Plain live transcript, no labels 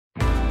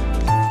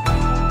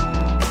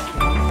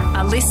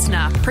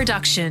listener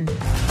production.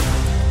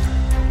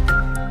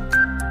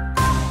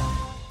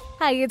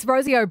 Hey, it's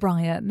Rosie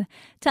O'Brien.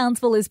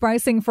 Townsville is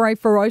bracing for a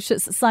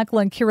ferocious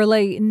cyclone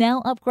Kirrily,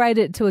 now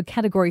upgraded to a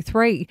Category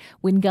 3.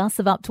 Wind gusts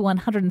of up to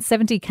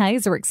 170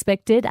 k's are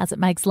expected as it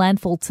makes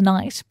landfall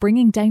tonight,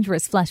 bringing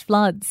dangerous flash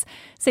floods.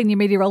 Senior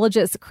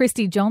meteorologist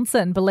Christy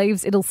Johnson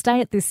believes it'll stay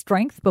at this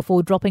strength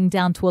before dropping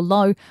down to a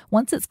low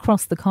once it's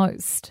crossed the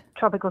coast.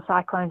 Tropical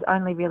cyclones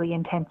only really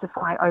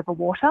intensify over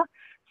water.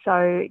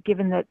 So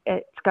given that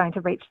it's going to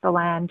reach the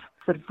land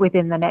sort of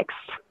within the next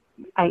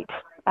 8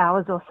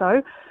 hours or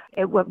so,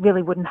 it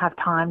really wouldn't have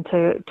time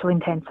to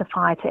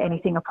intensify to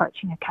anything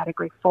approaching a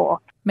Category 4.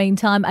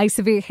 Meantime, a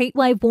severe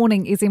heatwave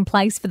warning is in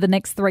place for the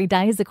next 3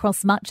 days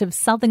across much of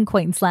southern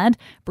Queensland.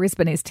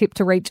 Brisbane is tipped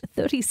to reach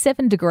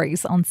 37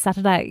 degrees on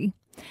Saturday.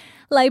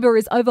 Labor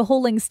is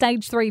overhauling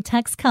Stage 3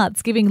 tax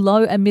cuts, giving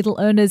low and middle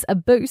earners a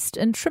boost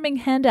and trimming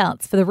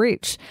handouts for the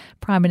rich.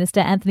 Prime Minister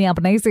Anthony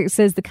Albanese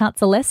says the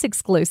cuts are less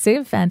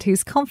exclusive and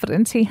he's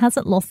confident he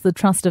hasn't lost the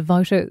trust of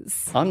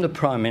voters. I'm the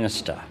Prime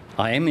Minister.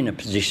 I am in a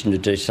position to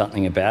do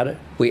something about it.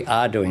 We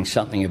are doing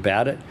something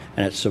about it,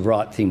 and it's the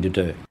right thing to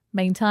do.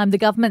 Meantime, the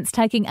government's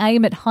taking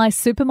aim at high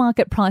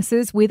supermarket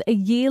prices with a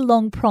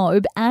year-long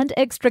probe and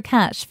extra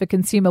cash for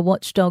consumer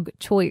watchdog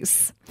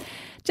Choice.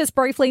 Just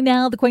briefly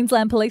now, the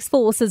Queensland Police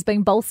Force has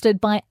been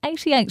bolstered by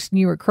 88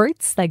 new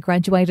recruits. They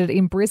graduated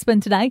in Brisbane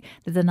today.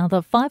 There's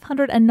another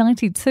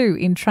 592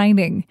 in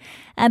training.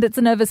 And it's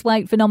a nervous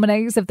wait for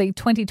nominees of the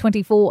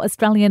 2024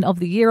 Australian of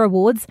the Year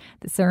Awards.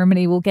 The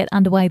ceremony will get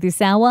underway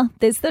this hour.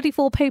 There's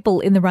 34 people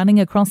in the running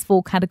across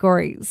 4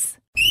 categories.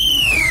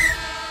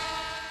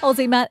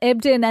 Aussie Matt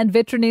Ebden and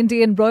veteran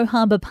Indian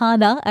Rohan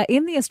Bopanna are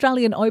in the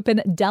Australian Open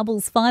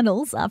doubles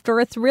finals after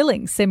a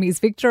thrilling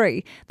semis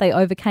victory. They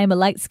overcame a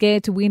late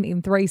scare to win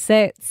in 3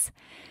 sets.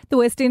 The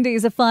West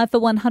Indies are 5 for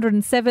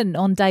 107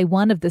 on day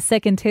 1 of the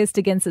second test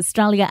against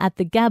Australia at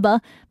the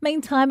Gabba.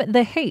 Meantime,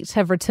 the Heat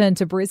have returned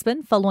to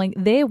Brisbane following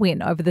their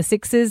win over the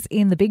Sixers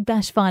in the Big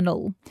Bash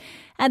final.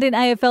 And in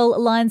AFL,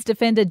 Lions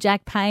defender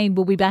Jack Payne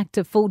will be back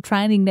to full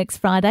training next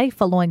Friday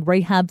following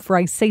rehab for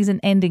a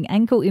season-ending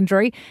ankle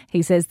injury.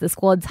 He says the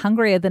squad's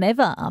hungrier than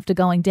ever after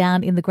going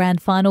down in the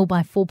grand final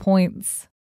by 4 points.